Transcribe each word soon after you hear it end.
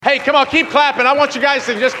Hey, come on, keep clapping. I want you guys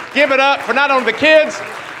to just give it up for not only the kids,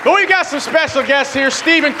 but we've got some special guests here.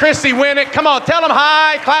 Steve and Chrissy Winnick. Come on, tell them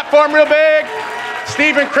hi. Clap for them real big.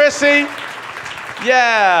 Steve and Chrissy.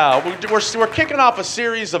 Yeah, we're kicking off a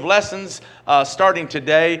series of lessons starting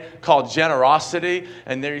today called Generosity.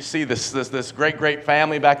 And there you see this great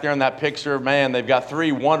family back there in that picture. Man, they've got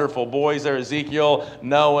 3 wonderful boys there, Ezekiel,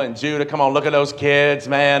 Noah, and Judah. Come on, look at those kids,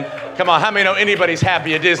 man. Come on, how many know anybody's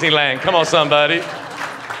happy at Disneyland? Come on, somebody.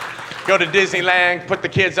 Go to Disneyland, put the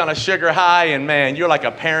kids on a sugar high, and man, you're like a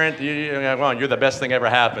parent. You're the best thing ever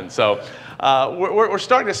happened. So we're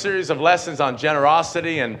starting a series of lessons on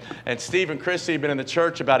generosity, and Steve and Chrissy have been in the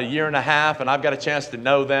church about 1.5 years, and I've got a chance to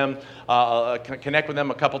know them, connect with them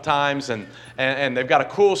a couple times, and they've got a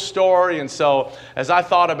cool story. And so as I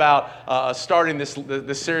thought about starting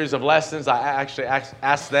this series of lessons, I actually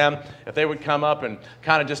asked them if they would come up and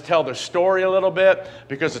kind of just tell their story a little bit,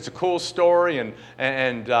 because it's a cool story,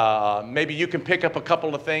 and maybe you can pick up a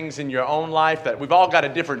couple of things in your own life. That we've all got a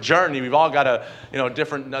different journey. We've all got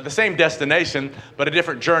the same destination, but a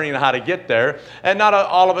different journey on how to get there. And not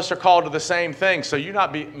all of us are called to the same thing. So you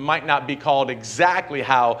might not be called exactly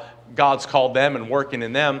how God's called them and working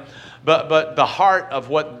in them, but the heart of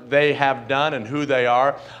what they have done and who they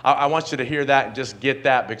are, I want you to hear that and just get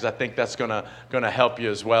that, because I think that's gonna help you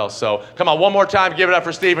as well. So come on, one more time, give it up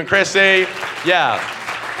for Steve and Chrissy. Yeah.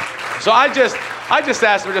 So I just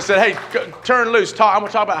asked them, just said, hey, turn loose. I'm going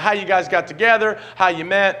to talk about how you guys got together, how you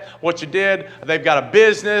met, what you did. They've got a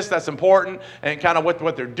business, that's important, and kind of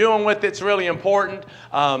what they're doing with it's really important.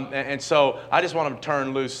 And so I just want them to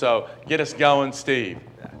turn loose. So get us going, Steve.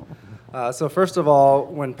 So first of all,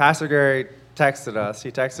 when Pastor Gary texted us, he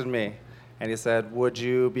texted me, and he said, would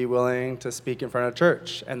you be willing to speak in front of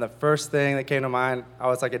church? And the first thing that came to mind, I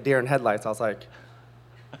was like a deer in headlights. I was like,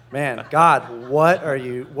 man, God, what are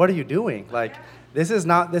you doing? Like, this is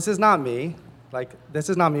not me. Like, this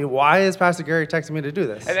is not me. Why is Pastor Gary texting me to do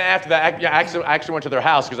this? And then after that, I actually went to their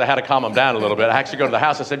house because I had to calm them down a little bit. I actually go to the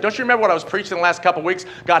house. I said, don't you remember what I was preaching the last couple of weeks?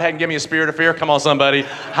 God hadn't given me a spirit of fear. Come on, somebody.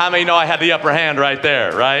 How many know I had the upper hand right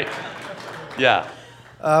there, right? Yeah.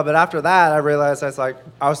 But after that, I realized I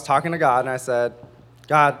was talking to God, and I said,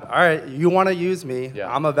 God, all right, you want to use me.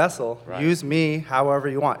 Yeah. I'm a vessel. Right. Use me however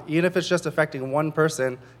you want. Even if it's just affecting one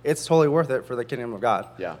person, it's totally worth it for the kingdom of God.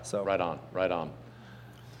 Yeah, so. Right on.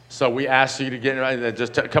 So we asked you to get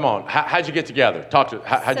right. Come on. How'd you get together? How'd you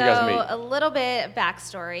guys meet? So a little bit of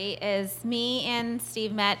backstory is me and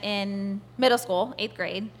Steve met in middle school, 8th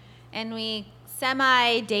grade, and we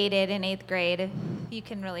semi-dated in 8th grade. You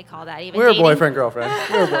can really call that even dating. We were boyfriend, girlfriend.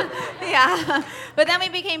 Yeah. But then we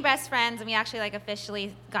became best friends, and we actually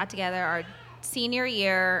officially got together our senior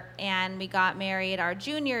year, and we got married our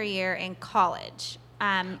junior year in college.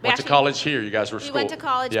 Went to college here. You guys were school. We went to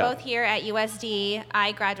college both here at USD.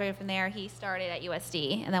 I graduated from there. He started at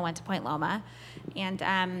USD, and then went to Point Loma.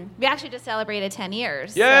 And we actually just celebrated 10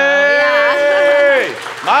 years. Yay! So,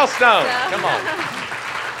 yeah. Milestone. Come on.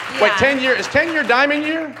 Yeah. Wait, 10 years. Is 10 year diamond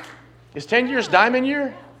year? Is 10 years diamond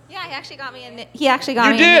year? Yeah, he actually got me in. He actually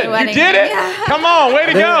got me in the wedding. You did it? Yeah. Come on, way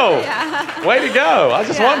to go. Yeah. Way to go. I was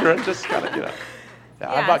just wondering. Just kind of,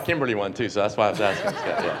 I bought Kimberly one too, so that's why I was asking.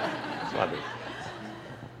 That's wondering.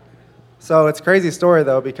 So it's a crazy story,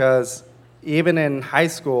 though, because even in high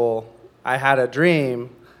school, I had a dream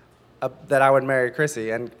that I would marry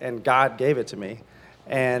Chrissy, and God gave it to me.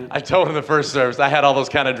 And I told him the first service, I had all those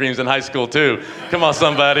kind of dreams in high school, too. Come on,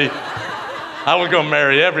 somebody. I was going to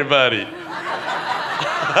marry everybody.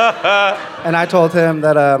 And I told him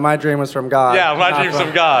that my dream was from God. Yeah, my dream's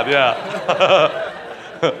from God, yeah.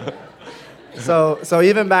 So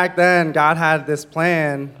even back then, God had this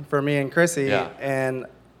plan for me and Chrissy, and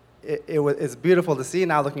it's beautiful to see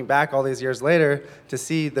now, looking back all these years later, to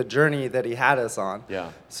see the journey that he had us on.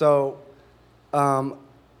 Yeah. So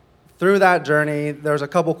through that journey, there's a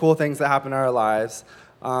couple cool things that happened in our lives.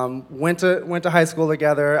 Went to high school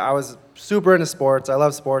together. I was super into sports. I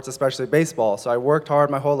love sports, especially baseball. So I worked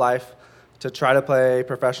hard my whole life to try to play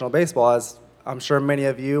professional baseball, as I'm sure many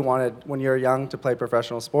of you wanted when you were young to play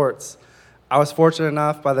professional sports. I was fortunate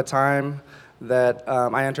enough by the time that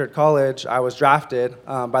I entered college, I was drafted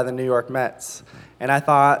by the New York Mets. And I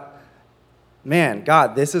thought, man,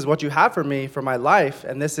 God, this is what you have for me for my life,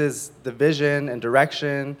 and this is the vision and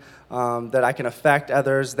direction that I can affect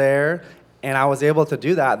others there. And I was able to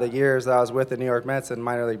do that the years that I was with the New York Mets in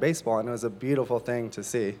minor league baseball, and it was a beautiful thing to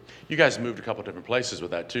see. You guys moved a couple different places with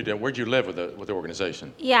that, too. Where'd you live with the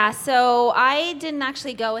organization? Yeah, so I didn't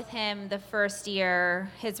actually go with him the first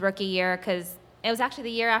year, his rookie year, because it was actually the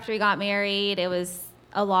year after we got married. It was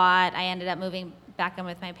a lot. I ended up moving back in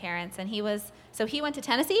with my parents, and he was So he went to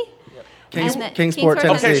Tennessee. Kingsport, Kingsport,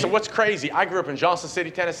 Tennessee. Okay, so what's crazy? I grew up in Johnson City,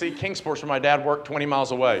 Tennessee. Kingsport's where my dad worked 20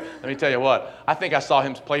 miles away. Let me tell you what, I think I saw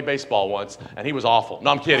him play baseball once, and he was awful.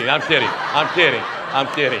 No, I'm kidding. I'm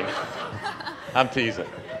teasing.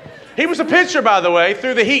 He was a pitcher, by the way,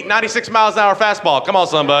 through the heat, 96 miles an hour fastball. Come on,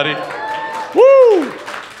 somebody. Woo!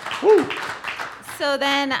 Woo! So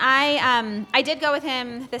then I did go with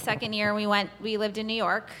him the second year. We lived in New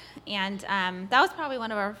York, and that was probably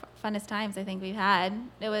one of our funnest times I think we've had.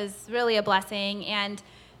 It was really a blessing, and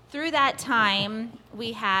through that time,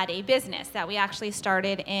 we had a business that we actually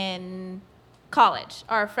started in college,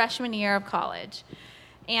 our freshman year of college.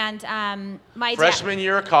 And my freshman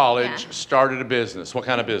year of college, Yeah. started a business. What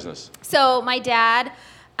kind of business? So my dad,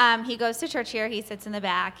 he goes to church here. He sits in the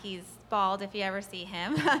back. He's bald if you ever see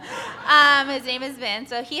him. His name is Vince.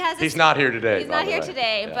 So he has. He's not here today. He's by not the here way.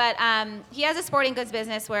 today, Yeah. but he has a sporting goods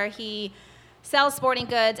business where he sells sporting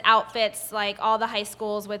goods, outfits like all the high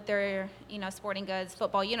schools with their sporting goods,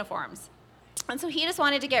 football uniforms. And so he just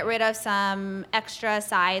wanted to get rid of some extra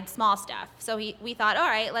side small stuff. So we thought, all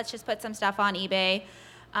right, let's just put some stuff on eBay.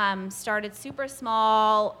 Started super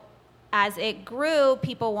small. As it grew,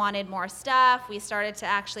 people wanted more stuff. We started to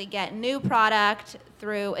actually get new product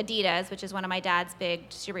through Adidas, which is one of my dad's big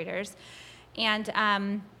distributors.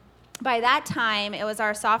 And by that time, it was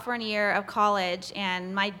our sophomore year of college,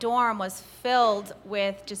 and my dorm was filled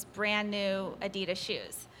with just brand new Adidas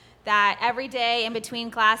shoes. That every day in between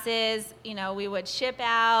classes, we would ship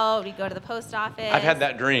out, we'd go to the post office. I've had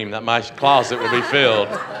that dream that my closet would be filled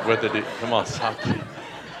with the. Come on, stop.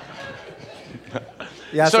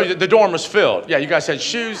 Yeah, So the dorm was filled. Yeah, you guys had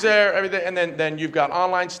shoes there, everything, and then you've got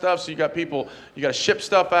online stuff. So you got people, you got to ship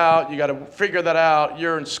stuff out. You got to figure that out.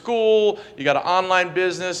 You're in school. You got an online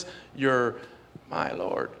business. My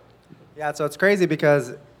Lord. Yeah, so it's crazy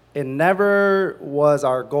because it never was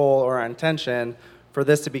our goal or our intention for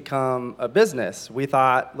this to become a business. We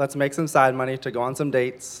thought, let's make some side money to go on some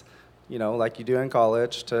dates, like you do in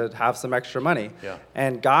college, to have some extra money. Yeah.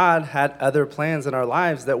 And God had other plans in our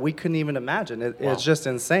lives that we couldn't even imagine. It's just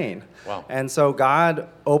insane. Wow. And so God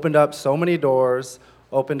opened up so many doors,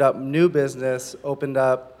 opened up new business, opened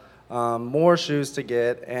up more shoes to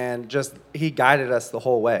get, and just He guided us the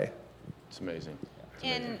whole way. It's amazing.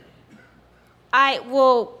 And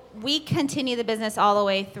we continued the business all the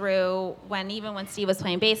way through even when Steve was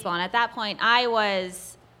playing baseball. And at that point, I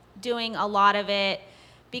was doing a lot of it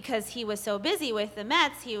because he was so busy with the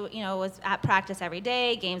Mets. He, was at practice every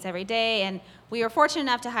day, games every day. And we were fortunate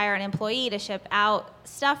enough to hire an employee to ship out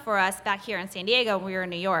stuff for us back here in San Diego when we were in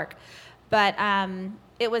New York. But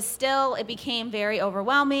it became very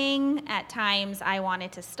overwhelming. At times, I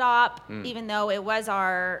wanted to stop, even though it was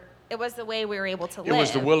the way we were able to live. It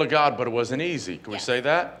was the will of God, but it wasn't easy. Can we say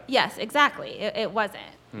that? Yes, exactly. It wasn't.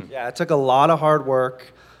 Yeah, it took a lot of hard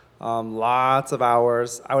work, lots of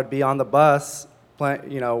hours. I would be on the bus,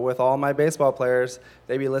 with all my baseball players.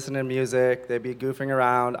 They'd be listening to music. They'd be goofing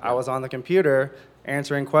around. I was on the computer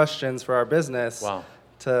answering questions for our business. Wow.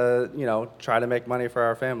 To, try to make money for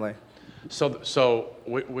our family. So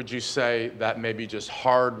would you say that maybe just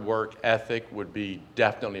hard work ethic would be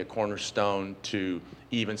definitely a cornerstone to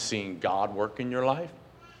even seeing God work in your life?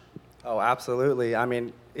 Oh, absolutely. I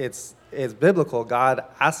mean, it's biblical. God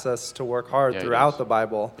asks us to work hard throughout the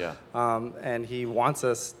Bible. Yeah. And He wants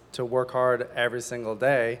us to work hard every single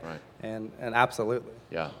day. Right. And absolutely.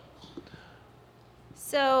 Yeah.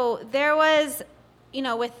 So there was,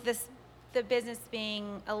 with the business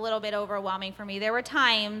being a little bit overwhelming for me, there were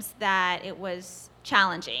times that it was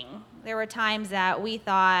challenging. There were times that we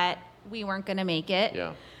thought we weren't going to make it.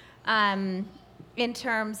 Yeah. In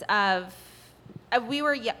terms of,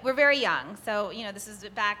 we're very young. So, this is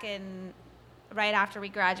back in, right after we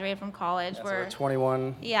graduated from college. Yeah, so we're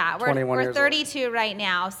 21. Yeah, 21 we're years 32 right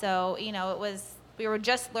now. So, we were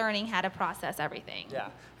just learning how to process everything. Yeah.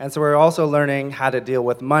 And so we're also learning how to deal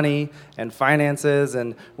with money and finances.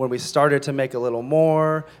 And when we started to make a little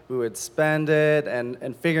more, we would spend it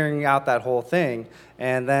and figuring out that whole thing.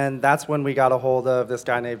 And then that's when we got a hold of this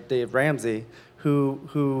guy named Dave Ramsey,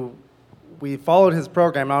 who we followed his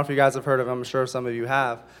program. I don't know if you guys have heard of him. I'm sure some of you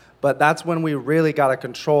have. But that's when we really got a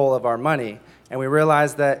control of our money. And we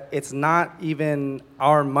realized that it's not even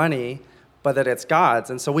our money, but that it's God's.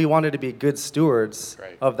 And so we wanted to be good stewards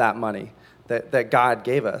of that money that God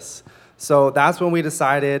gave us. So that's when we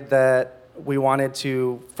decided that we wanted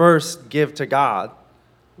to first give to God.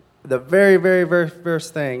 The very, very, very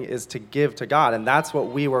first thing is to give to God. And that's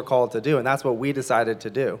what we were called to do. And that's what we decided to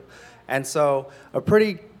do. And so a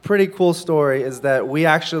pretty cool story is that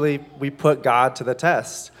we put God to the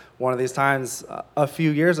test one of these times a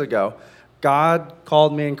few years ago. God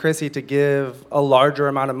called me and Chrissy to give a larger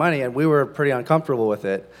amount of money, and we were pretty uncomfortable with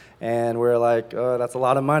it. And we were like, oh, that's a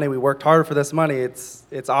lot of money. We worked hard for this money.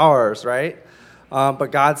 It's ours, right?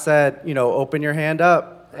 But God said, open your hand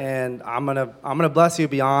up, and I'm gonna bless you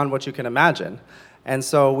beyond what you can imagine. And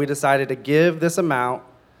so we decided to give this amount.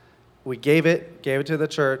 We gave it to the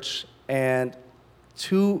church, and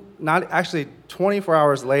 24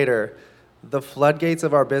 hours later, the floodgates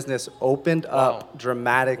of our business opened up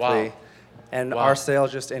dramatically, and our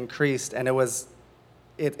sales just increased. And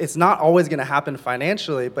it's not always going to happen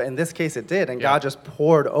financially, but in this case it did, and God just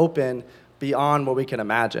poured open beyond what we can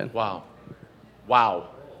imagine. Wow.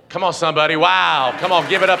 Come on, somebody. Wow. Come on,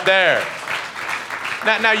 give it up there.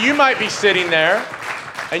 Now you might be sitting there,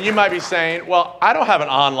 and you might be saying, well, I don't have an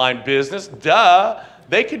online business. Duh.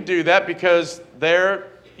 They could do that because they're,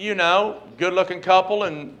 good-looking couple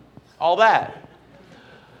and all that.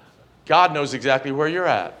 God knows exactly where you're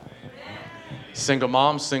at. Single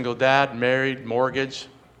mom, single dad, married, mortgage,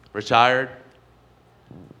 retired.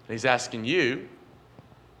 And he's asking you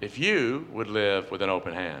if you would live with an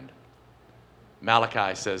open hand.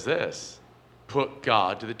 Malachi says this, put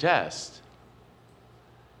God to the test.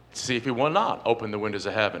 See if he will not open the windows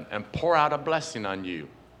of heaven and pour out a blessing on you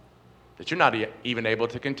that you're not even able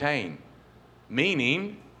to contain.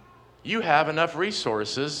 Meaning, you have enough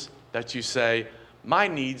resources that you say, my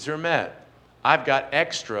needs are met. I've got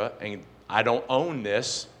extra, and I don't own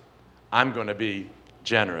this. I'm going to be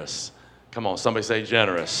generous. Come on, somebody say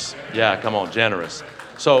generous. Yeah, come on, generous.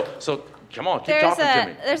 So come on, keep talking to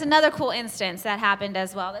me. There's another cool instance that happened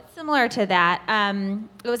as well that's similar to that.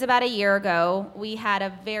 It was about a year ago. We had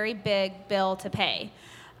a very big bill to pay.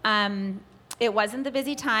 It wasn't the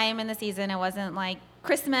busy time in the season. It wasn't like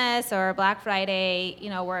Christmas or Black Friday,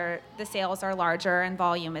 where the sales are larger and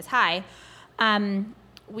volume is high.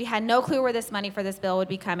 We had no clue where this money for this bill would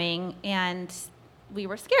be coming, and we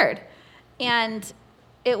were scared. And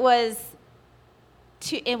it was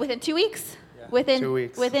within 2 weeks? Yeah, within 2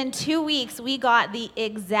 weeks. Within 2 weeks, we got the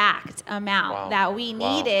exact amount that we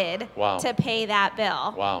needed to pay that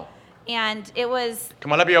bill. Wow. And it was...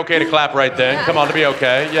 Come on, that'd be okay to clap right then. Come on, it'd be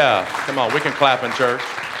okay. Yeah, come on, we can clap in church.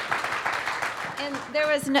 And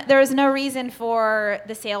there was no reason for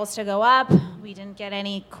the sales to go up. We didn't get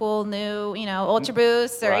any cool new, Ultra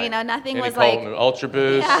Boosts or, nothing any was like... Ultra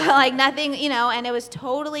Boost. Yeah, like nothing, and it was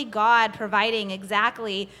totally God providing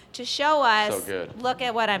exactly to show us, look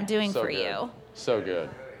at what I'm doing for you. So good.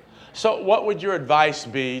 So what would your advice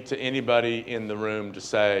be to anybody in the room to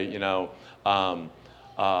say,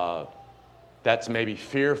 that's maybe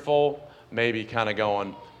fearful, maybe kind of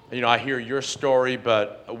going, I hear your story,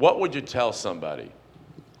 but what would you tell somebody?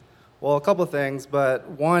 Well, a couple things, but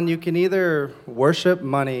one, you can either worship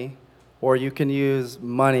money or you can use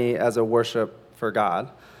money as a worship for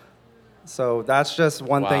God. So that's just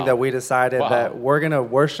one thing that we decided that we're going to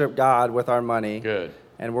worship God with our money. Good.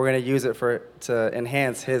 And we're going to use it to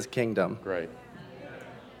enhance his kingdom. Great.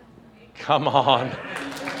 Come on.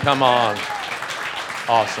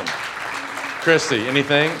 Awesome. Chrissy,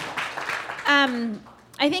 anything?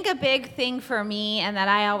 I think a big thing for me, and that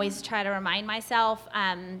I always try to remind myself,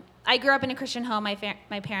 I grew up in a Christian home.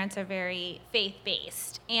 My parents are very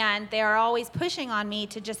faith-based, and they are always pushing on me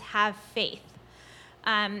to just have faith.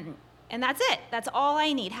 And that's it. That's all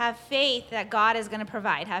I need. Have faith that God is going to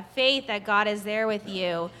provide. Have faith that God is there with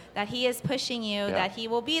you, that he is pushing you, that he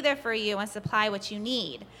will be there for you and supply what you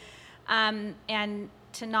need. And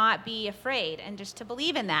to not be afraid and just to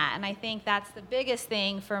believe in that. And I think that's the biggest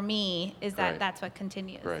thing for me is that that's what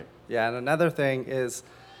continues. Right. Yeah, and another thing is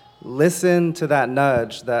listen to that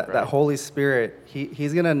nudge, that Holy Spirit.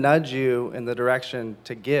 He's going to nudge you in the direction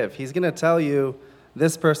to give. He's going to tell you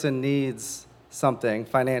this person needs something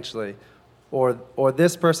financially, or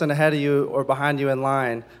this person ahead of you or behind you in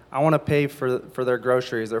line, I want to pay for their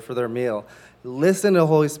groceries or for their meal. Listen to the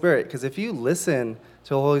Holy Spirit, because if you listen to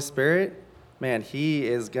the Holy Spirit, man, he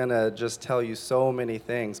is going to just tell you so many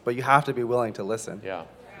things, but you have to be willing to listen. Yeah.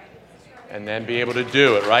 And then be able to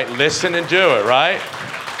do it, right? Listen and do it, right?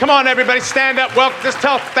 Come on, everybody, stand up. Well, just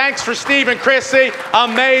tell thanks for Steve and Chrissy.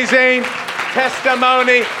 Amazing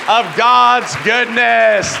testimony of God's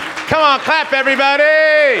goodness. Come on, clap, everybody.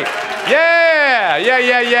 Yeah.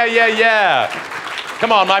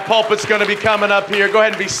 Come on, my pulpit's going to be coming up here. Go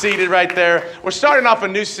ahead and be seated right there. We're starting off a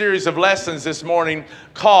new series of lessons this morning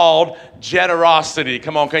called Generosity.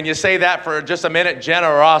 Come on, can you say that for just a minute?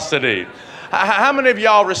 Generosity. How many of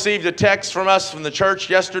y'all received a text from us from the church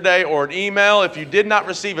yesterday or an email? If you did not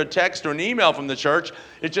receive a text or an email from the church,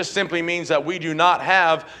 it just simply means that we do not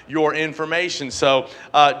have your information. So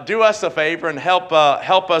do us a favor and help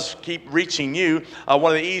us keep reaching you.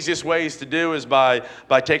 One of the easiest ways to do is by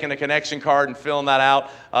taking a connection card and filling that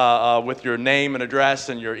out with your name and address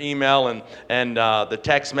and your email and the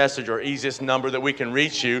text message or easiest number that we can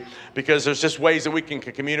reach you, because there's just ways that we can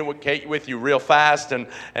communicate with you real fast.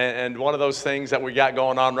 And one of those things that we got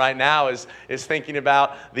going on right now is thinking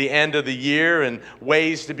about the end of the year and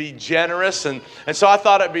ways to be generous. And so I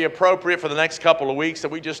thought it'd be appropriate for the next couple of weeks that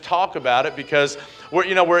we just talk about it, because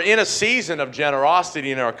we're in a season of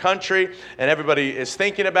generosity in our country, and everybody is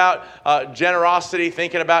thinking about generosity,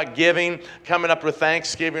 thinking about giving, coming up with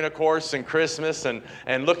Thanksgiving, of course, and Christmas,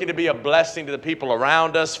 and looking to be a blessing to the people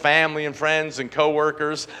around us, family and friends and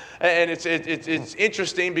coworkers. And it's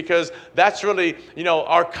interesting because that's really,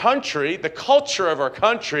 our country, the culture of our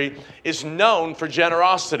country is known for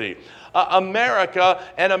generosity. America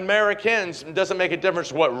and Americans, it doesn't make a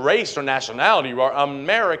difference what race or nationality you are,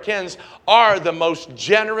 Americans are the most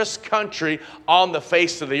generous country on the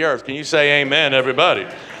face of the earth. Can you say amen, everybody?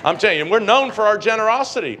 I'm telling you, we're known for our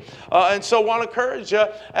generosity. And so I want to encourage you,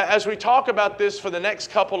 as we talk about this for the next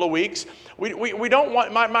couple of weeks, we don't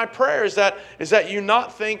want, my prayer is that you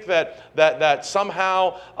not think that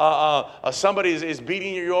somehow somebody is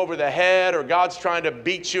beating you over the head, or God's trying to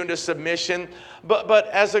beat you into submission. But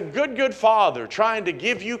as a good father trying to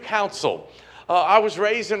give you counsel. I was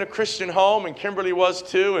raised in a Christian home, and Kimberly was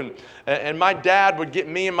too, and my dad would get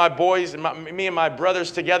me and my boys, me and my brothers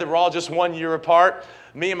together. We're all just 1 year apart.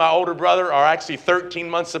 Me and my older brother are actually 13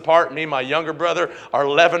 months apart. Me and my younger brother are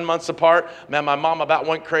 11 months apart. Man, my mom about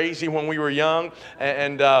went crazy when we were young.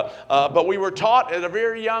 But we were taught at a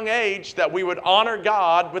very young age that we would honor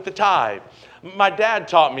God with the tithe. My dad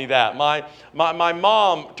taught me that. My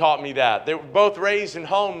mom taught me that. They were both raised in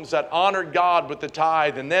homes that honored God with the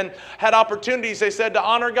tithe, and then had opportunities, they said, to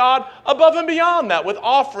honor God above and beyond that with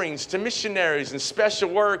offerings to missionaries and special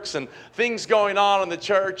works and things going on in the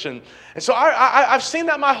church. And so I've seen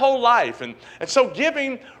that my whole life. And so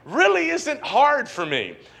giving really isn't hard for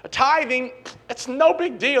me. Tithing, it's no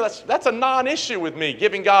big deal. That's a non-issue with me,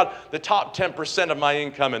 giving God the top 10% of my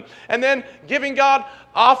income. And then giving God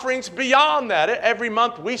offerings beyond that. Every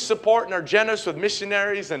month we support and are generous with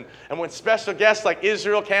missionaries, and when special guests like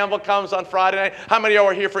Israel Campbell comes on Friday night. How many of you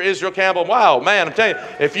are here for Israel Campbell? Wow, man, I'm telling you,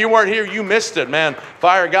 if you weren't here, you missed it, man.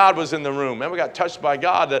 Fire of God was in the room, man. We got touched by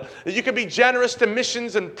God. That you can be generous to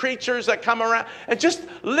missions and preachers that come around, and just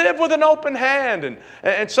live with an open hand.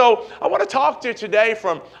 And so I want to talk to you today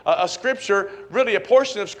from a scripture, really a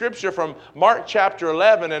portion of scripture from Mark chapter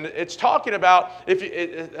 11, and it's talking about,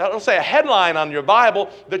 I'll say a headline on your Bible,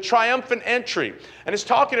 the triumphant entry. And it's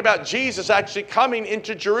talking about Jesus actually coming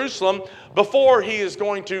into Jerusalem before he is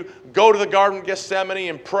going to go to the Garden of Gethsemane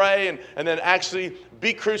and pray and then actually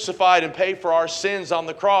be crucified and pay for our sins on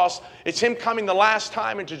the cross. It's him coming the last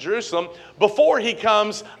time into Jerusalem before he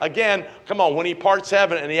comes again, when he parts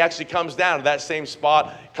heaven and he actually comes down to that same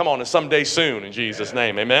spot, someday soon in Jesus'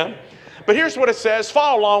 name, amen? But here's what it says.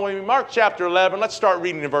 Follow along with me. Mark chapter 11. Let's start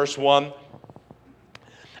reading in verse 1.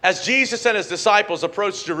 As Jesus and his disciples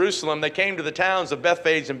approached Jerusalem, they came to the towns of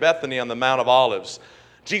Bethphage and Bethany on the Mount of Olives.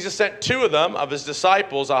 Jesus sent two of his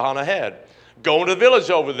disciples on ahead. Go into the village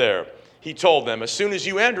over there, he told them. As soon as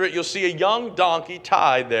you enter it, you'll see a young donkey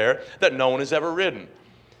tied there that no one has ever ridden.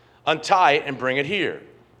 Untie it and bring it here.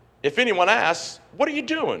 If anyone asks, what are you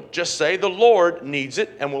doing? Just say, the Lord needs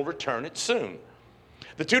it and will return it soon.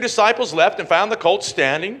 The two disciples left and found the colt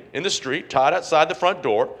standing in the street, tied outside the front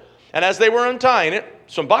door. And as they were untying it,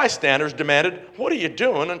 some bystanders demanded, what are you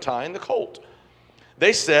doing untying the colt?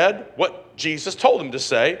 They said what Jesus told them to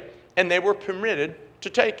say, and they were permitted to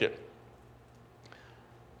take it.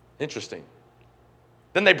 Interesting.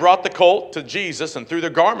 Then they brought the colt to Jesus and threw their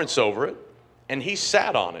garments over it, and he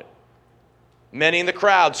sat on it. Many in the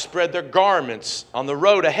crowd spread their garments on the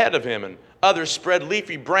road ahead of him, and others spread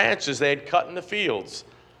leafy branches they had cut in the fields.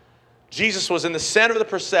 Jesus was in the center of the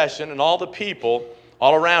procession, and all the people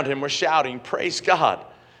all around him were shouting, praise God.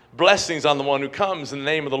 Blessings on the one who comes in the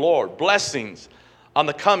name of the Lord. Blessings on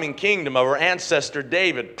the coming kingdom of our ancestor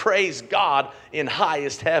David. Praise God in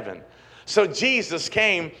highest heaven. So Jesus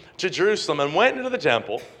came to Jerusalem and went into the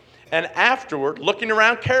temple, and afterward, looking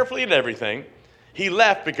around carefully at everything, he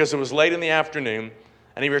left because it was late in the afternoon,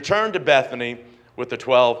 and he returned to Bethany with the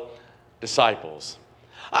 12 disciples.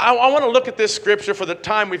 I want to look at this scripture for the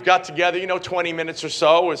time we've got together, 20 minutes or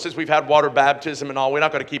so. Since we've had water baptism and all, we're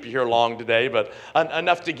not going to keep you here long today, but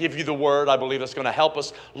enough to give you the word, I believe, that's going to help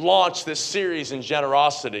us launch this series in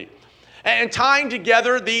generosity. And tying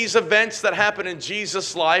together these events that happened in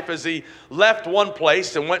Jesus' life as he left one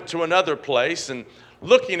place and went to another place, and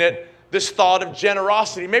looking at this thought of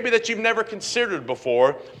generosity, maybe that you've never considered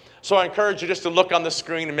before. So I encourage you just to look on the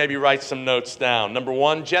screen and maybe write some notes down. Number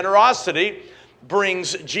one, generosity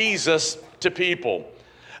brings Jesus to people.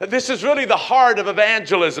 This is really the heart of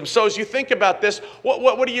evangelism. So as you think about this,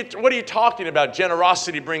 what are you talking about?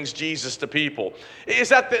 Generosity brings Jesus to people. Is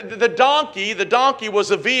that the donkey was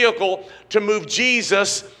a vehicle to move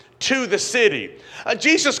Jesus to the city.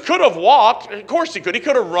 Jesus could have walked. Of course he could. He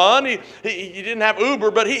could have run. He didn't have Uber,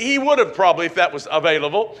 but he would have probably if that was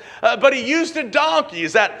available. But he used a donkey.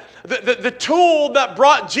 Is that the tool that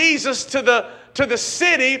brought Jesus to the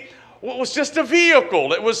city was just a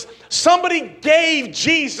vehicle. It was somebody gave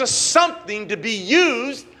Jesus something to be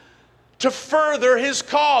used to further his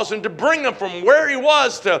cause and to bring him from where he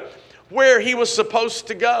was to where he was supposed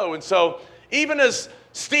to go. And so even as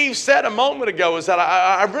Steve said a moment ago, is that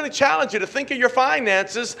I really challenge you to think of your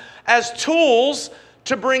finances as tools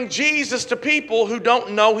to bring Jesus to people who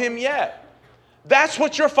don't know him yet. That's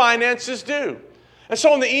what your finances do. And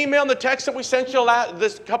so in the email and the text that we sent you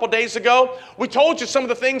this couple days ago, we told you some of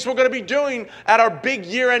the things we're going to be doing at our big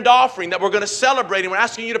year-end offering that we're going to celebrate. And we're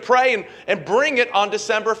asking you to pray and bring it on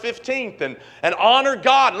December 15th and honor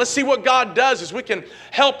God. And let's see what God does as we can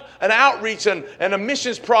help an outreach and a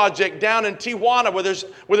missions project down in Tijuana where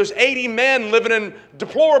there's 80 men living in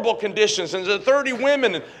deplorable conditions and there's 30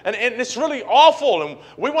 women. And it's really awful. And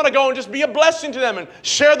we want to go and just be a blessing to them and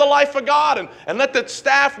share the life of God and let the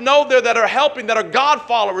staff know there that are helping, that are God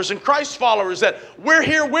followers and Christ followers, that we're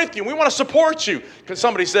here with you. We want to support you. Can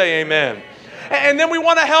somebody say amen? And then we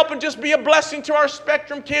want to help and just be a blessing to our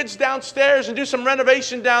Spectrum kids downstairs and do some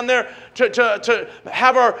renovation down there to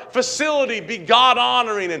have our facility be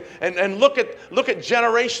God-honoring and look at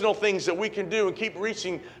generational things that we can do and keep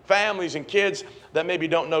reaching families and kids that maybe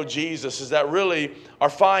don't know Jesus. Is that really our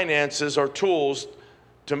finances are tools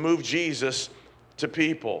to move Jesus to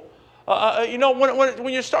people?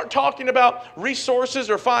 When you start talking about resources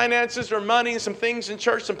or finances or money and some things in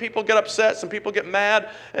church, some people get upset, some people get mad,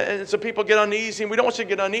 and some people get uneasy. And we don't want you to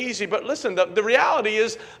get uneasy, but listen, the reality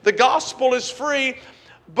is the gospel is free,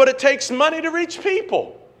 but it takes money to reach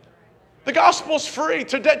people. The gospel's free.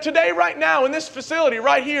 Today, right now, in this facility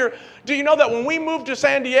right here, do you know that when we moved to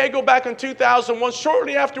San Diego back in 2001,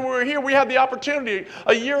 shortly after we were here, we had the opportunity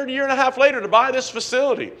a year and a half later to buy this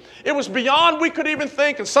facility. It was beyond we could even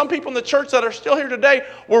think, and some people in the church that are still here today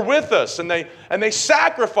were with us, and they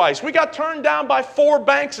sacrificed. We got turned down by 4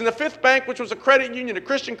 banks, and the 5th bank, which was a credit union, a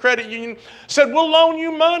Christian credit union, said, we'll loan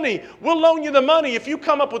you money. We'll loan you the money if you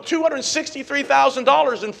come up with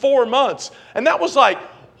 $263,000 in 4 months. And that was like,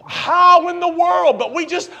 how in the world? But we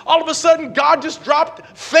just, all of a sudden, God just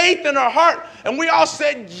dropped faith in our heart. And we all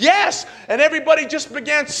said yes. And everybody just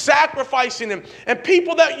began sacrificing him. And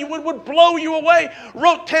people that you would blow you away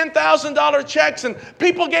wrote $10,000 checks. And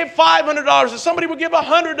people gave $500. And somebody would give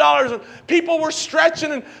 $100. And people were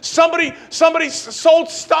stretching. And somebody sold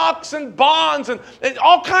stocks and bonds. And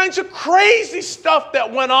all kinds of crazy stuff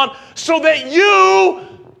that went on. So that you,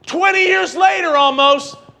 20 years later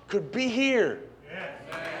almost, could be here.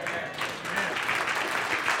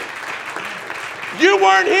 You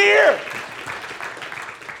weren't here.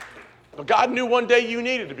 But God knew one day you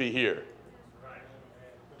needed to be here.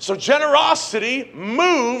 So generosity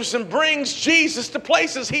moves and brings Jesus to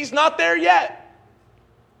places he's not there yet.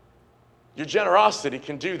 Your generosity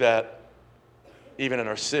can do that even in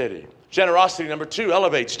our city. Generosity, number 2,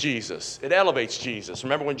 elevates Jesus. It elevates Jesus.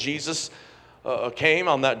 Remember when Jesus came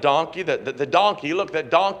on that donkey? That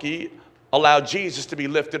donkey allowed Jesus to be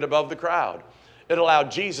lifted above the crowd. It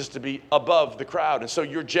allowed Jesus to be above the crowd. And so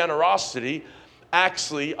your generosity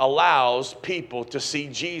actually allows people to see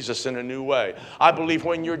Jesus in a new way. I believe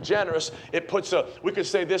when you're generous, we could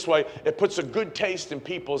say this way, it puts a good taste in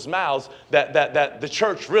people's mouths that the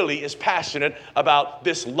church really is passionate about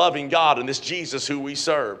this loving God and this Jesus who we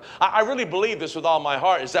serve. I really believe this with all my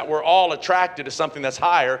heart, is that we're all attracted to something that's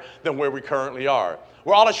higher than where we currently are.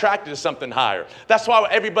 We're all attracted to something higher. That's why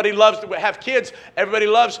everybody loves to have kids. Everybody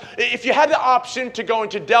loves, if you had the option to go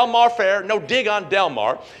into Del Mar Fair, no dig on Del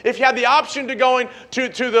Mar. If you had the option to going to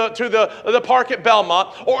the park at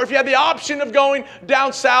Belmont, or if you had the option of going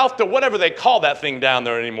down south to whatever they call that thing down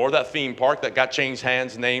there anymore, that theme park that got changed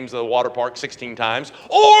hands, names of the water park 16 times,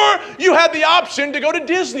 or you had the option to go to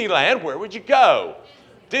Disneyland, where would you go?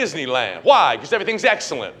 Disneyland. Why? Because everything's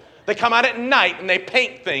excellent. They come out at night and they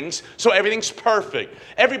paint things so everything's perfect.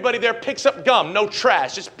 Everybody there picks up gum, no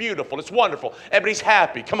trash. It's beautiful. It's wonderful. Everybody's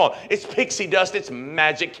happy. Come on. It's pixie dust. It's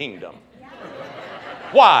Magic Kingdom.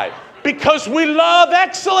 Why? Because we love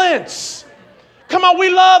excellence. Come on, we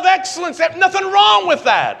love excellence. There's nothing wrong with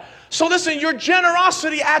that. So listen, your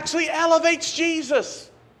generosity actually elevates Jesus.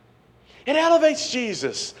 It elevates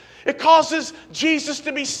Jesus. It causes Jesus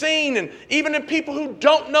to be seen, and even in people who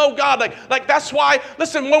don't know God. Like that's why,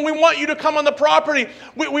 listen, when we want you to come on the property,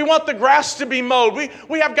 we want the grass to be mowed.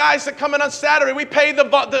 We have guys that come in on Saturday. We pay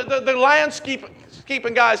the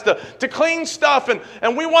landscaping guys to clean stuff,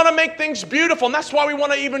 and we want to make things beautiful. And that's why we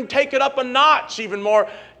want to even take it up a notch even more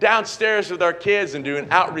downstairs with our kids and doing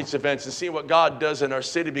outreach events and see what God does in our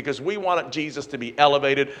city, because we want Jesus to be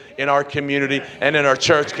elevated in our community and in our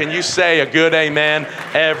church. Can you say a good amen,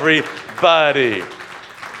 everybody?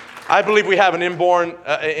 I believe we have an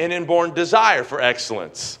inborn desire for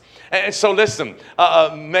excellence. And so listen,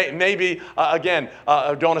 maybe, again,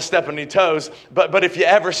 don't want to step on any toes, but if you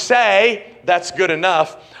ever say that's good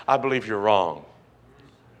enough, I believe you're wrong.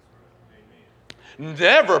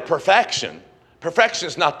 Never perfection. Perfection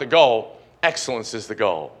is not the goal. Excellence is the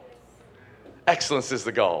goal. Excellence is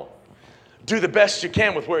the goal. Do the best you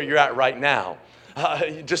can with where you're at right now.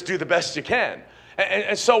 Just do the best you can.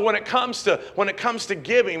 And so when it comes to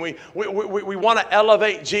giving, we want to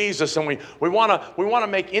elevate Jesus, and we want to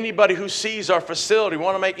make anybody who sees our facility, we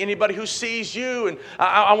want to make anybody who sees you, and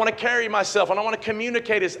I want to carry myself, and I want to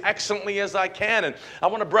communicate as excellently as I can, and I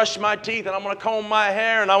want to brush my teeth, and I want to comb my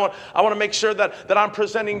hair, and I want to make sure that I'm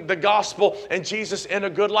presenting the gospel and Jesus in a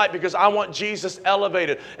good light, because I want Jesus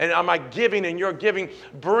elevated, and my giving and your giving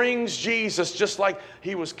brings Jesus, just like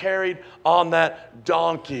he was carried on that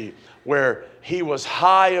donkey, where he was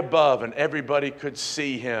high above and everybody could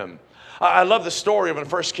see him. I love the story of in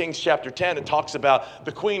 1 Kings chapter 10. It talks about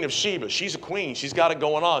the Queen of Sheba. She's a queen. She's got it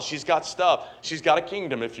going on. She's got stuff. She's got a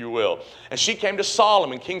kingdom, if you will. And she came to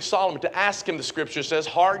Solomon, King Solomon, to ask him, the scripture says,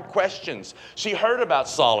 hard questions. She heard about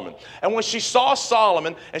Solomon. And when she saw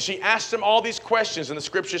Solomon and she asked him all these questions, and the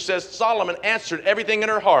scripture says Solomon answered everything in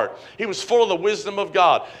her heart. He was full of the wisdom of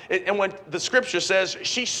God. And when the scripture says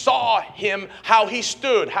she saw him, how he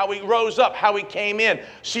stood, how he rose up, how he came in.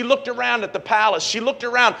 She looked around at the palace. She looked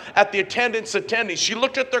around at the attending. She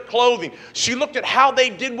looked at their clothing. She looked at how they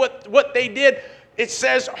did what they did. It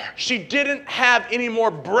says she didn't have any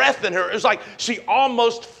more breath in her. It was like she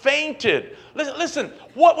almost fainted. Listen,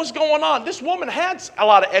 what was going on? This woman had a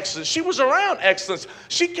lot of excellence. She was around excellence.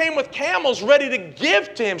 She came with camels ready to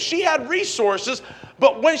give to him. She had resources.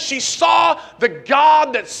 But when she saw the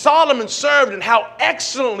God that Solomon served and how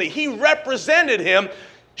excellently he represented him,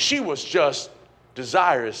 she was just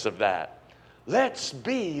desirous of that. Let's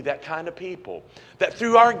be that kind of people, that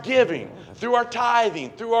through our giving, through our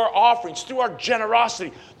tithing, through our offerings, through our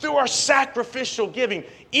generosity, through our sacrificial giving,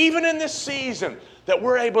 even in this season, that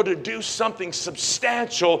we're able to do something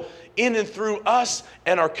substantial in and through us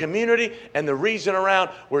and our community and the region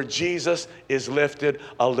around where Jesus is lifted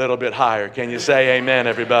a little bit higher. Can you say amen,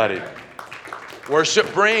 everybody?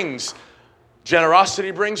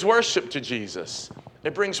 Generosity brings worship to Jesus.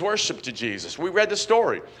 It brings worship to Jesus. We read the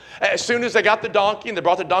story. As soon as they got the donkey and they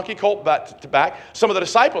brought the donkey colt back, some of the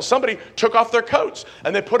disciples, somebody took off their coats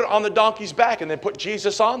and they put it on the donkey's back and they put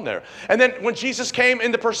Jesus on there. And then when Jesus came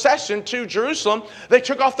in the procession to Jerusalem, they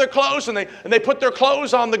took off their clothes and they put their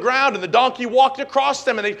clothes on the ground, and the donkey walked across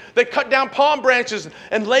them, and they cut down palm branches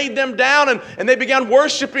and laid them down, and they began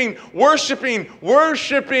worshiping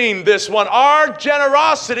this one. Our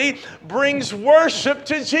generosity brings worship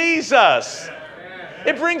to Jesus.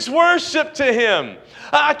 It brings worship to him.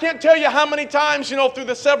 I can't tell you how many times, through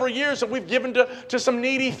the several years that we've given to some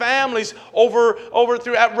needy families over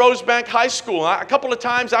at Rosebank High School. A couple of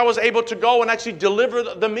times I was able to go and actually deliver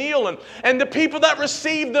the meal, and the people that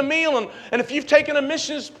receive the meal, and if you've taken a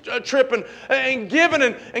missions trip and given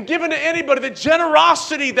to anybody, the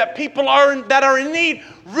generosity that people that are in need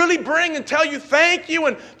really bring and tell you thank you,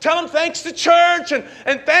 and tell them thanks to church, and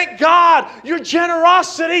thank God. Your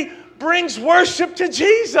generosity brings worship to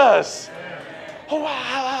Jesus. Oh,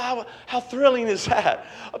 how thrilling is that?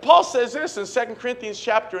 Paul says this in 2 Corinthians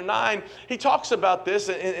chapter 9. He talks about this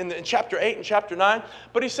in chapter 8 and chapter 9.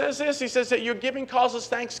 But he says this. He says that your giving causes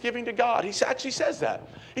thanksgiving to God. He actually says that.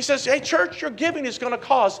 He says, hey, church, your giving is going to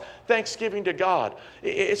cause thanksgiving to God.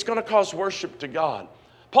 It's going to cause worship to God.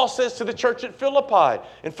 Paul says to the church at Philippi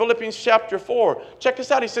in Philippians chapter 4, check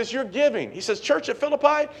this out. He says, your giving. He says, church at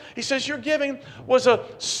Philippi, he says, your giving was a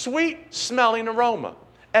sweet-smelling aroma,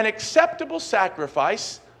 an acceptable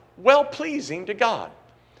sacrifice, well-pleasing to God.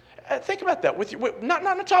 Think about that. Not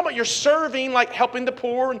talking about you're serving, like helping the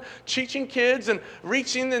poor and teaching kids and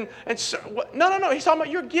reaching no. He's talking about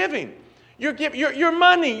your giving. Your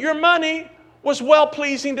money was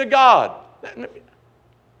well-pleasing to God.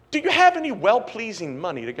 Do you have any well-pleasing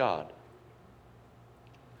money to God?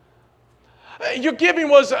 Your giving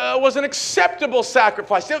was an acceptable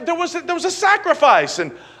sacrifice. There was a sacrifice,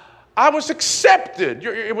 and I was accepted.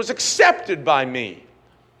 It was accepted by me.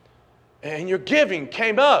 And your giving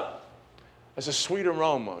came up as a sweet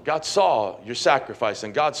aroma. God saw your sacrifice,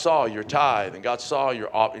 and God saw your tithe, and God saw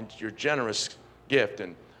your generous gift,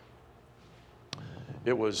 and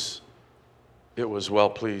it was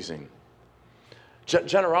well-pleasing.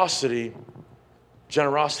 Generosity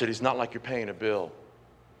is not like you're paying a bill.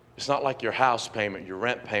 It's not like your house payment, your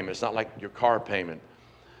rent payment. It's not like your car payment.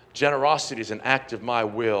 Generosity is an act of my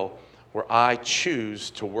will where I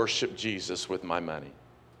choose to worship Jesus with my money.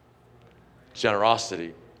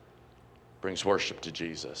 Generosity brings worship to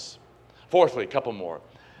Jesus. Fourthly, a couple more.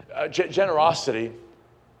 Generosity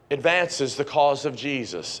advances the cause of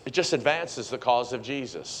Jesus. It just advances the cause of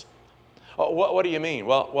Jesus. What do you mean?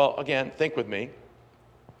 Well, again, think with me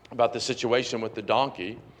about the situation with the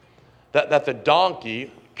donkey. That the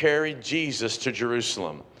donkey carried Jesus to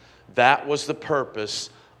Jerusalem. That was the purpose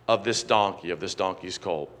of this donkey's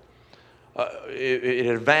colt. It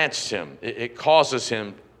advanced him. It caused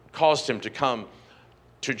him to come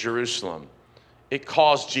to Jerusalem. It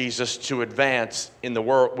caused Jesus to advance in the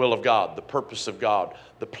will of God, the purpose of God,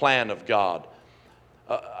 the plan of God.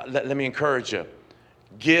 Let me encourage you.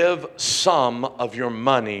 Give some of your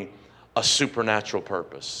money a supernatural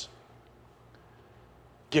purpose.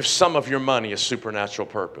 Give some of your money a supernatural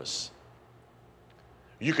purpose.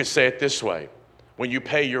 You could say it this way. When you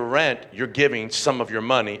pay your rent, you're giving some of your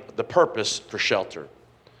money the purpose for shelter.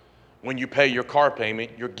 When you pay your car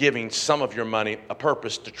payment, you're giving some of your money a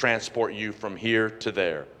purpose to transport you from here to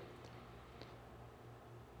there.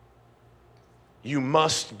 You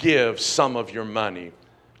must give some of your money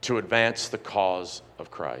to advance the cause of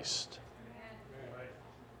Christ.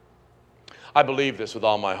 I believe this with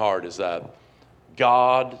all my heart, is that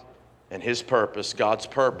God and His purpose, God's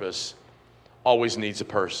purpose, always needs a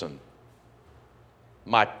person.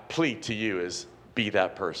 My plea to you is, be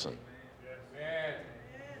that person.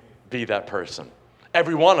 Be that person.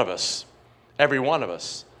 Every one of us,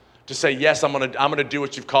 to say, yes, I'm gonna do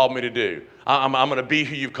what you've called me to do. I'm gonna be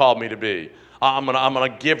who you've called me to be. I'm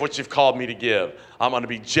gonna give what you've called me to give. I'm gonna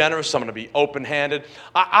be generous. I'm gonna be open-handed.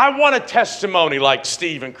 I want a testimony like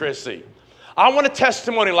Steve and Chrissy. I want a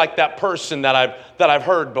testimony like that person that I've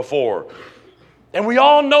heard before. And we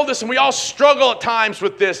all know this, and we all struggle at times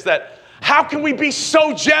with this, that how can we be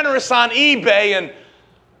so generous on eBay and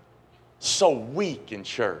so weak in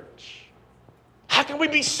church? How can we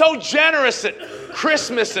be so generous at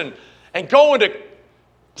Christmas and go into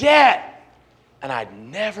debt? And I'd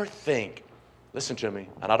never think, listen to me,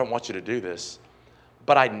 and I don't want you to do this,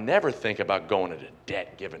 but I'd never think about going into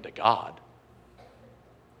debt given to God.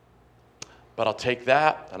 But I'll take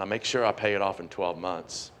that, and I'll make sure I pay it off in 12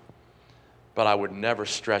 months. But I would never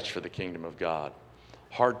stretch for the kingdom of God.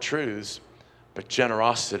 Hard truths, but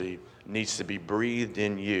generosity needs to be breathed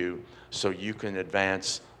in you so you can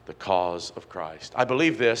advance the cause of Christ. I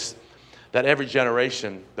believe this, that every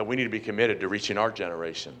generation, that we need to be committed to reaching our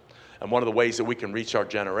generation. And one of the ways that we can reach our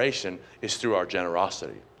generation is through our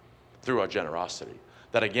generosity. Through our generosity.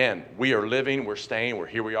 That again, we are living, we're staying,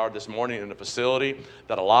 here we are this morning in a facility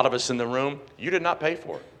that a lot of us in the room, you did not pay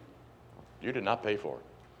for. You did not pay for.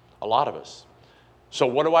 A lot of us. So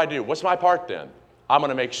what do? What's my part then? I'm going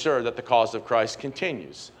to make sure that the cause of Christ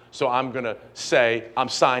continues. So I'm going to say I'm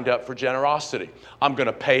signed up for generosity. I'm going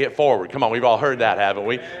to pay it forward. Come on, we've all heard that, haven't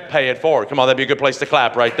we? Pay it forward. Come on, that'd be a good place to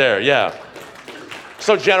clap right there. Yeah.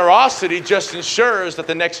 So generosity just ensures that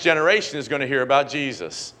the next generation is going to hear about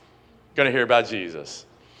Jesus. Going to hear about Jesus.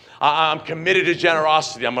 I'm committed to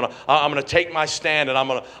generosity. I'm gonna take my stand, and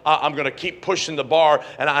I'm gonna keep pushing the bar,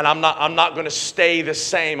 and I'm not gonna stay the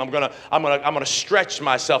same. I'm gonna stretch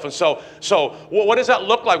myself. And so what does that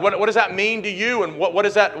look like? What does that mean to you? And what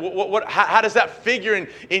is that? How does that figure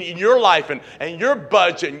in your life and your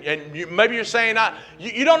budget? And maybe you're saying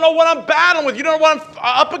you don't know what I'm battling with. You don't know what I'm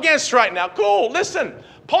up against right now. Cool. Listen.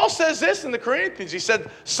 Paul says this in the Corinthians. He said,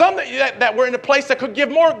 some that were in a place that could give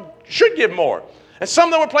more should give more. And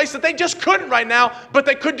some that were places that they just couldn't right now, but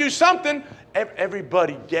they could do something.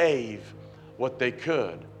 Everybody gave what they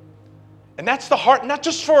could. And that's the heart, not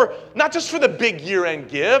just for the big year-end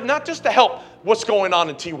give, not just to help what's going on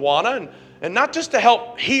in Tijuana, and not just to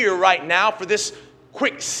help here right now for this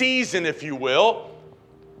quick season, if you will.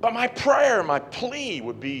 But my prayer, my plea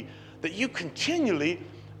would be that you continually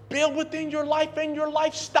build within your life and your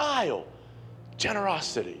lifestyle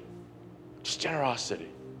generosity. Just generosity.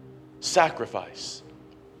 Sacrifice,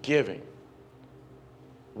 giving,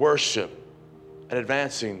 worship, and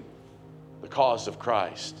advancing the cause of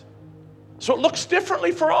Christ. So it looks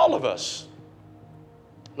differently for all of us.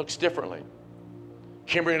 Looks differently.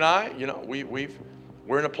 Kimberly and I,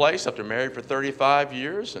 we're in a place after married for 35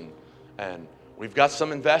 years, and we've got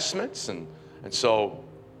some investments, and so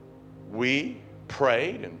we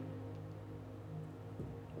prayed, and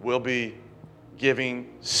we'll be giving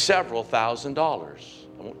several $1,000s.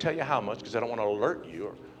 I won't tell you how much because I don't want to alert you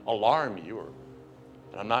or alarm you,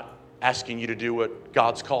 and I'm not asking you to do what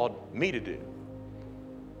God's called me to do.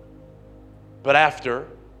 But after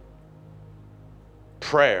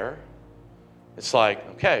prayer, it's like,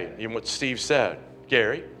 okay, even what Steve said,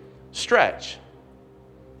 Gary, stretch.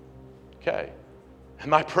 Okay. And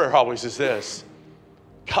my prayer always is this: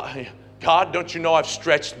 God, don't you know I've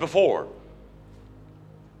stretched before?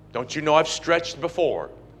 Don't you know I've stretched before?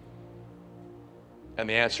 And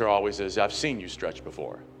the answer always is, I've seen you stretch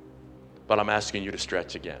before, but I'm asking you to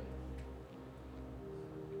stretch again.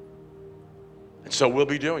 And so we'll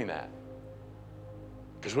be doing that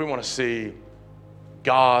because we want to see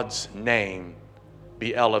God's name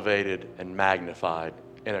be elevated and magnified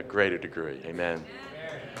in a greater degree. Amen.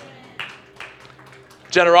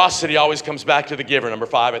 Generosity always comes back to the giver. Number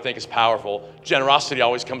 5, I think, is powerful. Generosity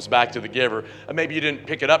always comes back to the giver. Maybe you didn't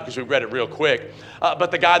pick it up because we read it real quick.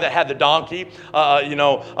 But the guy that had the donkey,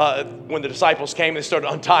 when the disciples came, they started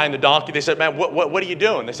untying the donkey. They said, man, what are you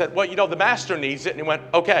doing? They said, well, the master needs it. And he went,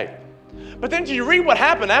 okay. But then do you read what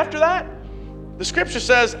happened after that? The scripture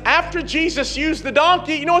says, after Jesus used the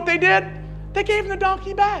donkey, you know what they did? They gave him the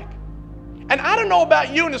donkey back. And I don't know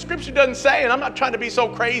about you, and the scripture doesn't say, and I'm not trying to be so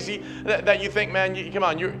crazy that you think, man, come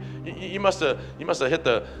on, you must have hit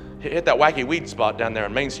that wacky weed spot down there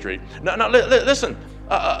on Main Street. No, listen.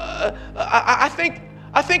 I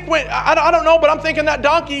think when I don't know, but I'm thinking that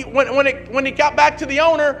donkey when it got back to the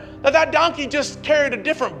owner, that donkey just carried a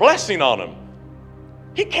different blessing on him.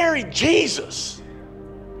 He carried Jesus,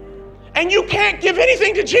 and you can't give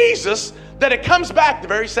anything to Jesus that it comes back the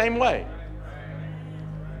very same way.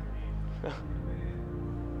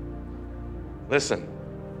 Listen,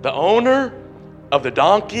 the owner of the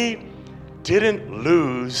donkey didn't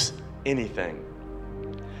lose anything.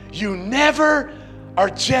 You never are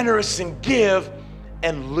generous and give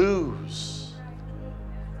and lose.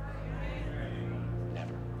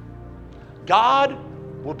 Never. God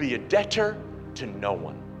will be a debtor to no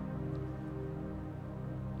one.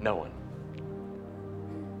 No one.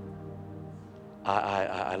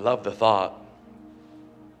 I love the thought,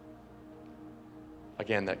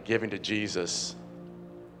 again, that giving to Jesus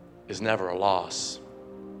is never a loss.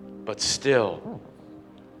 But still,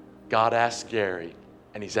 God asked Gary,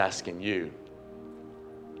 and he's asking you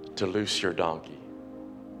to loose your donkey.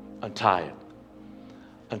 Untie it.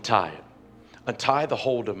 Untie it. Untie the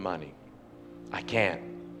hold of money. I can't.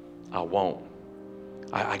 I won't.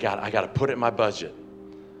 I got to put it in my budget.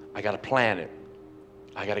 I got to plan it.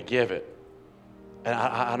 I got to give it. And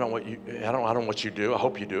I don't know what you do. I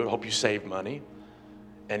hope you do it. I hope you save money.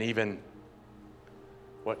 And even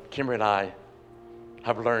what Kimberly and I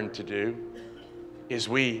have learned to do is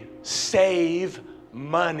we save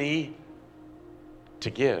money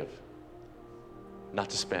to give,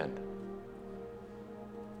 not to spend.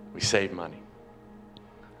 We save money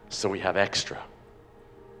so we have extra.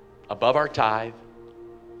 Above our tithe,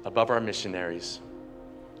 above our missionaries,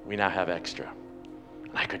 we now have extra.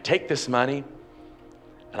 And I could take this money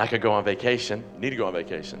and I could go on vacation, need to go on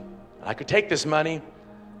vacation. And I could take this money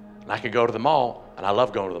and I could go to the mall, and I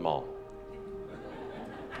love going to the mall.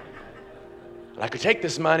 And I could take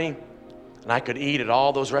this money and I could eat at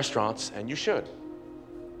all those restaurants, and you should.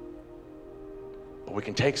 But we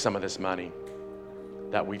can take some of this money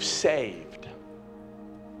that we've saved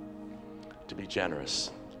to be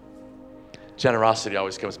generous. Generosity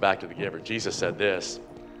always comes back to the giver. Jesus said this: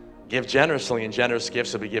 give generously, and generous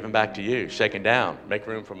gifts will be given back to you. Shaken down, make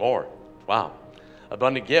room for more. Wow.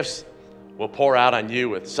 Abundant gifts will pour out on you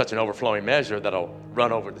with such an overflowing measure that'll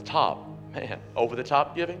run over the top. Man, over the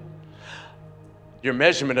top giving? Your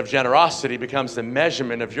measurement of generosity becomes the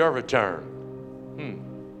measurement of your return.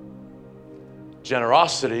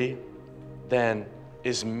 Generosity then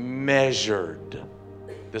is measured,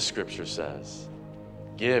 the scripture says.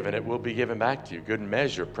 Give, and it will be given back to you. Good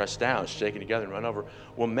measure, pressed down, shaken together, and run over,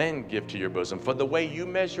 will men give to your bosom. For the way you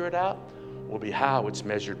measure it out will be how it's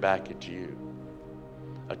measured back into you.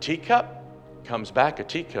 A teacup comes back a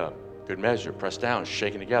teacup. Good measure, pressed down,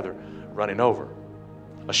 shaken together, running over.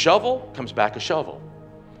 A shovel comes back a shovel.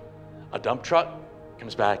 A dump truck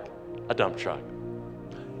comes back a dump truck.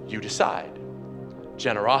 You decide.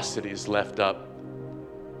 Generosity is left up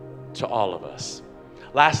to all of us.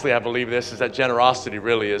 Lastly, I believe this is that generosity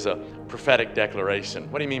really is a prophetic declaration.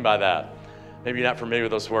 What do you mean by that? Maybe you're not familiar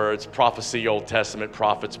with those words. Prophecy, Old Testament,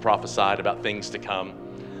 prophets prophesied about things to come.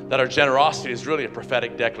 That our generosity is really a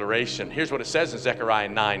prophetic declaration. Here's what it says in Zechariah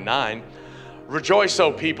 9:9. Rejoice,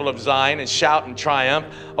 O people of Zion, and shout in triumph.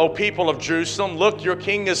 O people of Jerusalem, look, your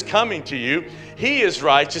king is coming to you. He is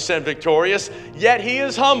righteous and victorious, yet he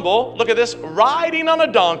is humble. Look at this, riding on a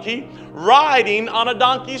donkey, riding on a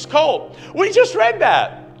donkey's colt. We just read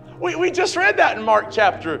that. We just read that in Mark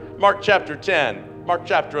chapter 10, Mark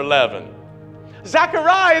chapter 11.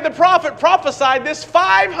 Zechariah the prophet prophesied this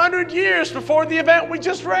 500 years before the event we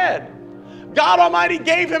just read. God Almighty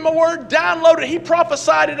gave him a word, downloaded. He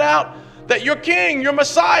prophesied it out that your king, your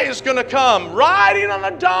Messiah is going to come riding on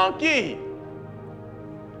a donkey.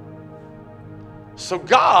 So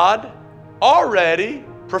God already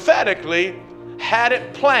prophetically had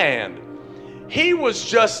it planned. He was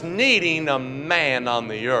just needing a man on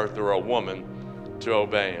the earth or a woman to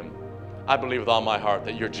obey him. I believe with all my heart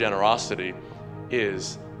that your generosity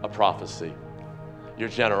is a prophecy. Your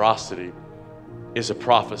generosity is a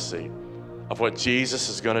prophecy of what Jesus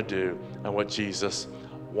is going to do and what Jesus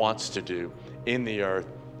wants to do in the earth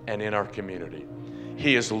and in our community.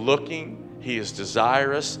 He is looking, he is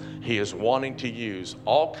desirous, he is wanting to use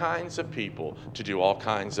all kinds of people to do all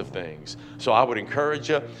kinds of things. So I would encourage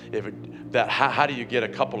you, how do you get a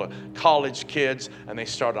couple of college kids and they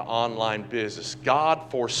start an online business? God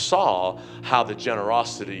foresaw how the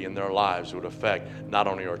generosity in their lives would affect not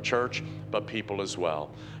only our church, but people as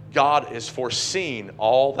well. God is foreseeing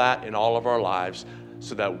all that in all of our lives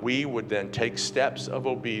so that we would then take steps of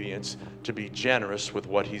obedience to be generous with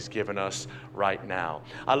what he's given us right now.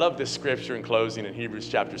 I love this scripture in closing in Hebrews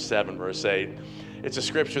chapter 7, verse 8. It's a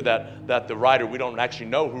scripture that the writer, we don't actually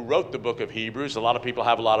know who wrote the book of Hebrews. A lot of people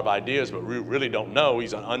have a lot of ideas, but we really don't know.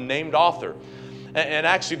 He's an unnamed author. And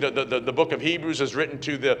actually, the book of Hebrews is written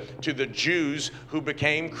to the Jews who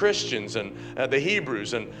became Christians and the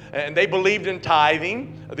Hebrews. And they believed in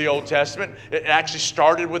tithing, the Old Testament. It actually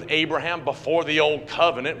started with Abraham before the Old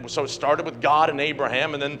Covenant. So it started with God and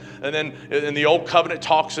Abraham, and then the Old Covenant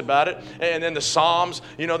talks about it. And then the Psalms,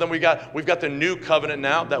 then we've got the New Covenant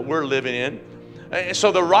now that we're living in. And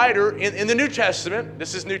so the writer in the New Testament,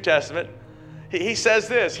 this is New Testament, he says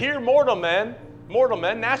this, here mortal men,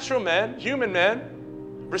 natural men, human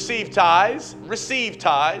men, receive tithes,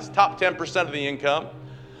 top 10% of the income.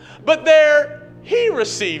 But there he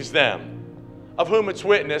receives them, of whom it's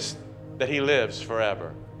witnessed that he lives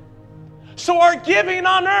forever. So our giving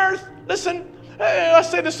on earth, listen, I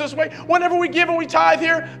say this way, whenever we give and we tithe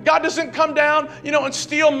here, God doesn't come down, and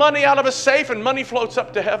steal money out of a safe and money floats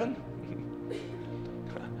up to heaven.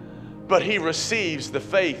 But he receives the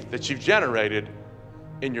faith that you've generated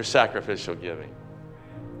in your sacrificial giving.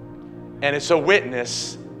 And it's a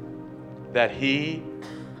witness that he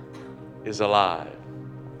is alive.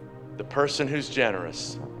 The person who's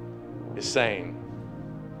generous is saying,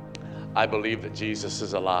 I believe that Jesus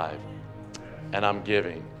is alive, and I'm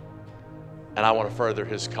giving, and I want to further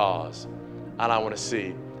his cause, and I want to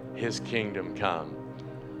see his kingdom come.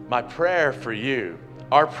 My prayer for you,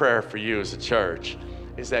 our prayer for you as a church,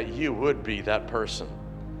 is that you would be that person.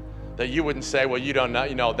 That you wouldn't say, well, you don't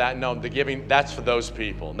know, the giving, that's for those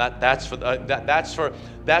people. That's for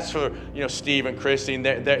Steve and Christy,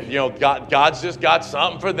 and God's just got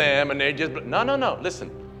something for them, and they just, no.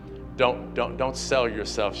 Listen, don't sell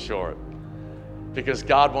yourself short, because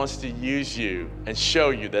God wants to use you and show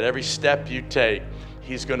you that every step you take,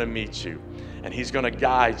 he's going to meet you, and he's going to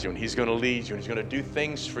guide you, and he's going to lead you, and he's going to do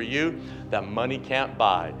things for you that money can't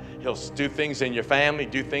buy. He'll do things in your family,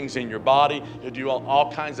 do things in your body. He'll do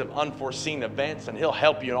all kinds of unforeseen events, and he'll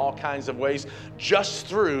help you in all kinds of ways just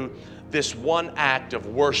through this one act of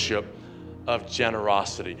worship of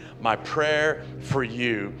generosity. My prayer for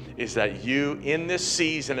you is that you, in this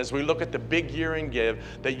season, as we look at the big year and give,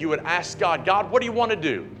 that you would ask God, what do you want to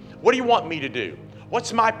do? What do you want me to do?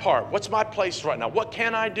 What's my part? What's my place right now? What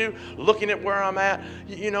can I do? Looking at where I'm at,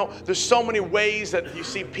 there's so many ways that you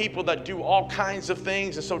see people that do all kinds of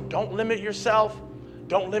things. And so don't limit yourself.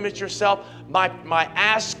 Don't limit yourself. My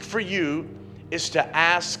ask for you is to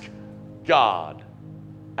ask God.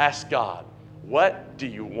 Ask God, what do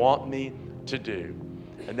you want me to do?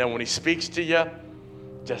 And then when he speaks to you,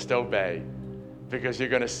 just obey, because you're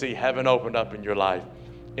going to see heaven opened up in your life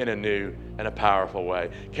in a new and a powerful way.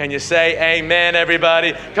 Can you say amen,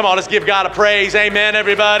 everybody? Come on, let's give God a praise. Amen,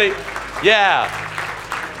 everybody. Yeah.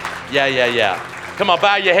 Come on,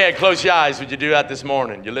 bow your head, close your eyes. Would you do that this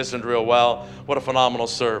morning? You listened real well. What a phenomenal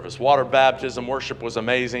service. Water baptism worship was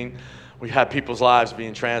amazing. We had people's lives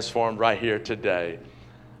being transformed right here today.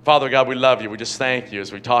 Father God, we love you. We just thank you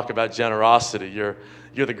as we talk about generosity. You're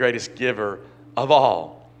the greatest giver of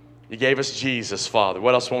all. You gave us Jesus, Father.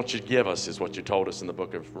 What else won't you give us is what you told us in the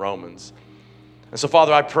book of Romans. And so,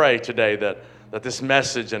 Father, I pray today that this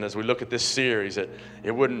message, and as we look at this series, it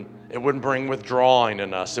wouldn't bring withdrawing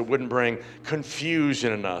in us. It wouldn't bring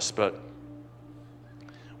confusion in us, but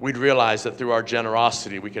we'd realize that through our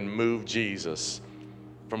generosity, we can move Jesus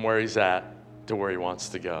from where he's at to where he wants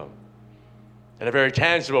to go. In a very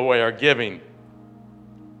tangible way, our giving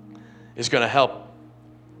is going to help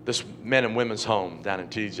this men and women's home down in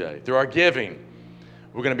TJ. Through our giving,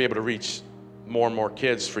 we're going to be able to reach more and more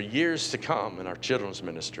kids for years to come in our children's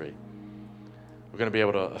ministry. We're going to be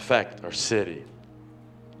able to affect our city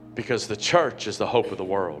because the church is the hope of the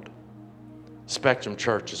world. Spectrum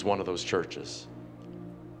Church is one of those churches.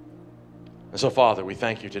 And so, Father, we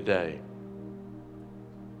thank you today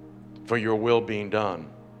for your will being done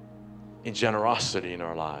in generosity in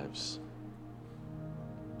our lives.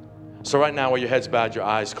 So right now, while your head's bowed, your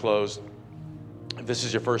eyes closed, if this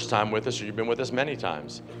is your first time with us or you've been with us many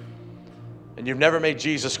times, and you've never made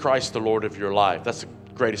Jesus Christ the Lord of your life, that's the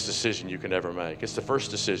greatest decision you can ever make. It's the first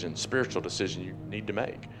decision, spiritual decision you need to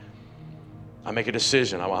make. I make a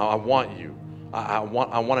decision. I want you. I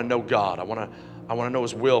want to know God. I want to know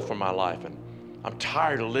his will for my life. And I'm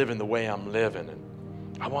tired of living the way I'm living.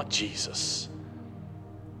 And I want Jesus.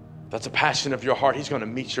 That's a passion of your heart. He's going to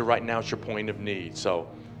meet you right now at your point of need. So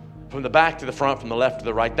from the back to the front, from the left to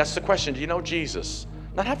the right, that's the question. Do you know Jesus?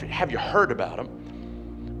 Not have you heard about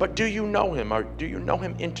him, but do you know him? Or do you know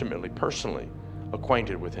him intimately, personally,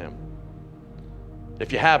 acquainted with him?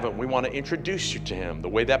 If you haven't, we want to introduce you to him. The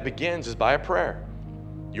way that begins is by a prayer.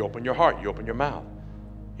 You open your heart, you open your mouth.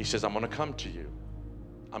 He says, I'm going to come to you.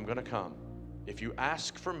 I'm going to come. If you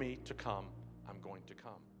ask for me to come, I'm going to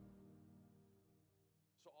come.